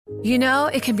You know,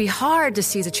 it can be hard to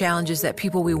see the challenges that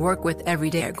people we work with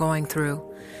every day are going through.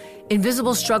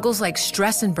 Invisible struggles like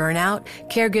stress and burnout,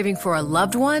 caregiving for a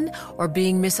loved one, or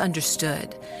being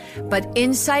misunderstood. But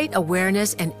insight,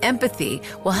 awareness, and empathy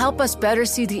will help us better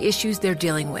see the issues they're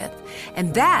dealing with.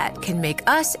 And that can make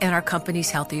us and our companies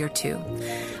healthier too.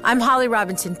 I'm Holly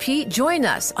Robinson Peete. Join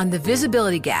us on The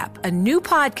Visibility Gap, a new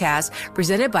podcast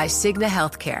presented by Cigna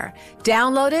Healthcare.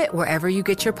 Download it wherever you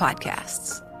get your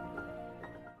podcasts.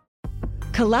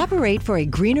 Collaborate for a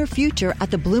greener future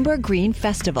at the Bloomberg Green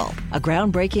Festival, a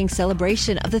groundbreaking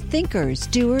celebration of the thinkers,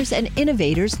 doers, and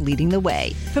innovators leading the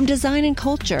way. From design and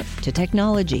culture to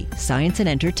technology, science, and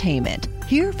entertainment.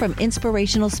 Hear from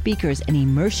inspirational speakers and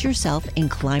immerse yourself in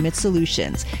climate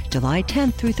solutions. July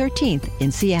 10th through 13th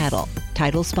in Seattle.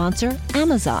 Title sponsor,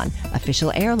 Amazon.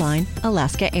 Official airline,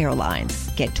 Alaska Airlines.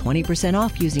 Get 20%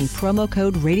 off using promo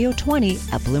code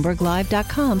radio20 at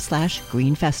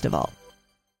bloomberglive.com/greenfestival.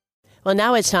 Well,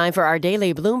 now it's time for our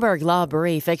daily Bloomberg Law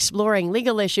Brief, exploring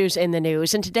legal issues in the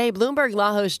news. And today, Bloomberg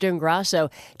Law host June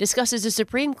Grasso discusses a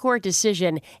Supreme Court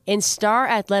decision in Star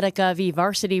Athletica v.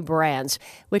 Varsity Brands,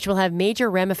 which will have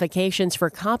major ramifications for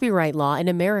copyright law in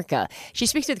America. She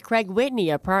speaks with Craig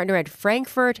Whitney, a partner at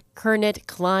Frankfurt, Kernet,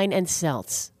 Klein &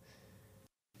 Seltz.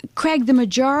 Craig, the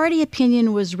majority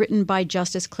opinion was written by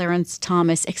Justice Clarence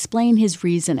Thomas. Explain his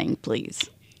reasoning, please.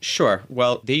 Sure.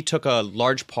 Well, they took a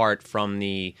large part from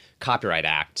the Copyright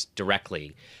Act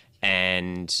directly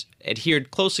and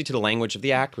adhered closely to the language of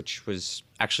the act, which was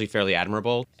actually fairly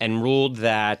admirable, and ruled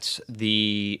that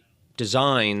the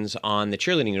designs on the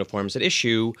cheerleading uniforms at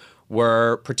issue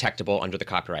were protectable under the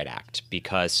Copyright Act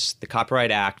because the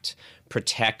Copyright Act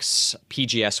protects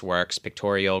PGS works,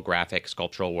 pictorial, graphic,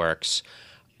 sculptural works,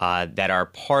 that are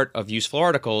part of useful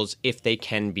articles if they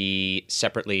can be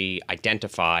separately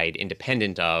identified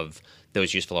independent of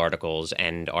those useful articles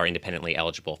and are independently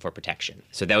eligible for protection.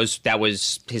 So that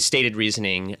was his stated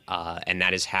reasoning, and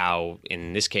that is how,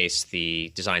 in this case,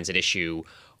 the designs at issue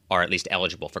are at least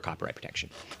eligible for copyright protection.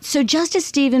 So Justice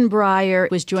Stephen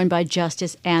Breyer was joined by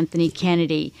Justice Anthony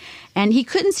Kennedy, and he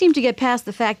couldn't seem to get past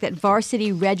the fact that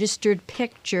Varsity registered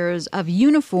pictures of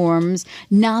uniforms,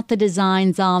 not the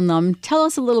designs on them. Tell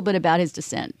us a little bit about his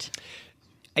dissent.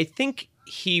 I think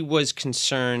he was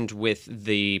concerned with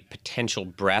the potential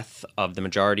breadth of the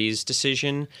majority's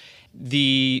decision.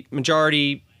 The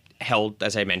majority held,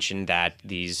 as I mentioned, that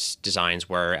these designs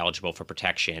were eligible for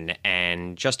protection,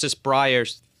 and Justice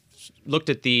Breyer looked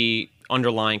at the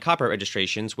underlying copyright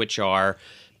registrations, which are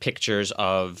pictures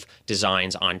of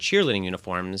designs on cheerleading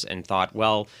uniforms, and thought,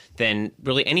 well, then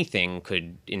really anything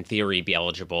could, in theory, be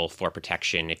eligible for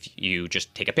protection if you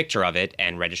just take a picture of it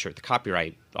and register at the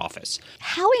Copyright Office.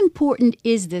 How important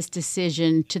is this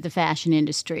decision to the fashion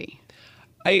industry?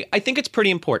 I think it's pretty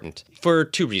important for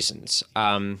two reasons.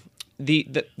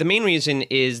 The main reason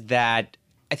is that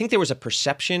I think there was a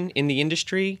perception in the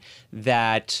industry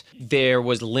that there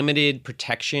was limited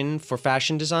protection for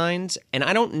fashion designs. And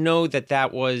I don't know that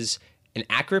that was an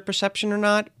accurate perception or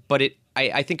not, but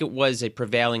I think it was a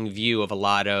prevailing view of a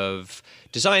lot of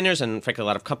designers and, frankly, a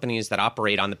lot of companies that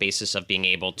operate on the basis of being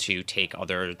able to take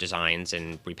other designs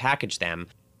and repackage them.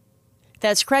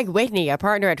 That's Craig Whitney, a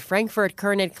partner at Frankfurt,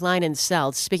 Kernet, Klein &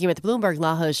 Seltz, speaking with Bloomberg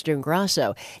Law host June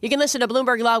Grasso. You can listen to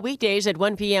Bloomberg Law weekdays at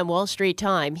 1 p.m. Wall Street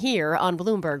time here on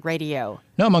Bloomberg Radio.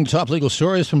 Now, among top legal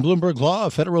stories from Bloomberg Law,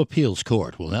 a federal appeals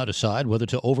court will now decide whether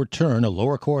to overturn a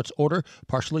lower court's order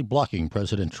partially blocking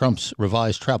President Trump's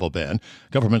revised travel ban.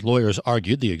 Government lawyers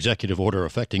argued the executive order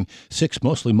affecting 6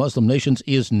 mostly Muslim nations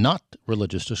is not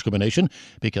religious discrimination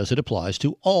because it applies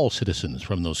to all citizens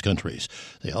from those countries.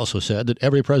 They also said that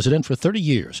every president for 30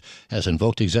 years has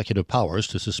invoked executive powers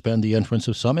to suspend the entrance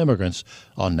of some immigrants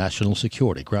on national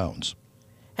security grounds.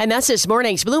 And that's this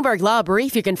morning's Bloomberg Law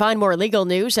Brief. You can find more legal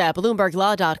news at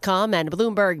BloombergLaw.com and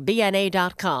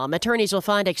BloombergBNA.com. Attorneys will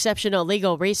find exceptional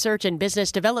legal research and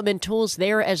business development tools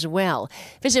there as well.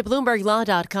 Visit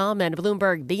BloombergLaw.com and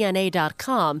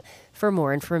BloombergBNA.com for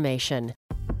more information.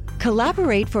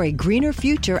 Collaborate for a greener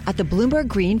future at the Bloomberg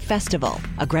Green Festival,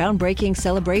 a groundbreaking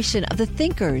celebration of the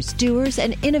thinkers, doers,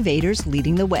 and innovators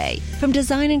leading the way. From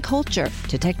design and culture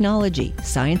to technology,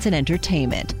 science, and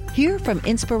entertainment. Hear from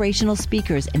inspirational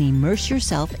speakers and immerse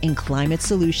yourself in climate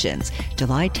solutions.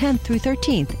 July 10th through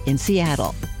 13th in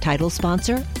Seattle. Title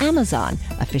sponsor, Amazon.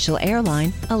 Official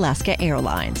airline, Alaska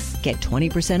Airlines. Get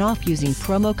 20% off using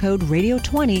promo code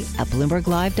radio20 at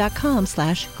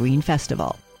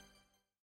BloombergLive.com/greenfestival.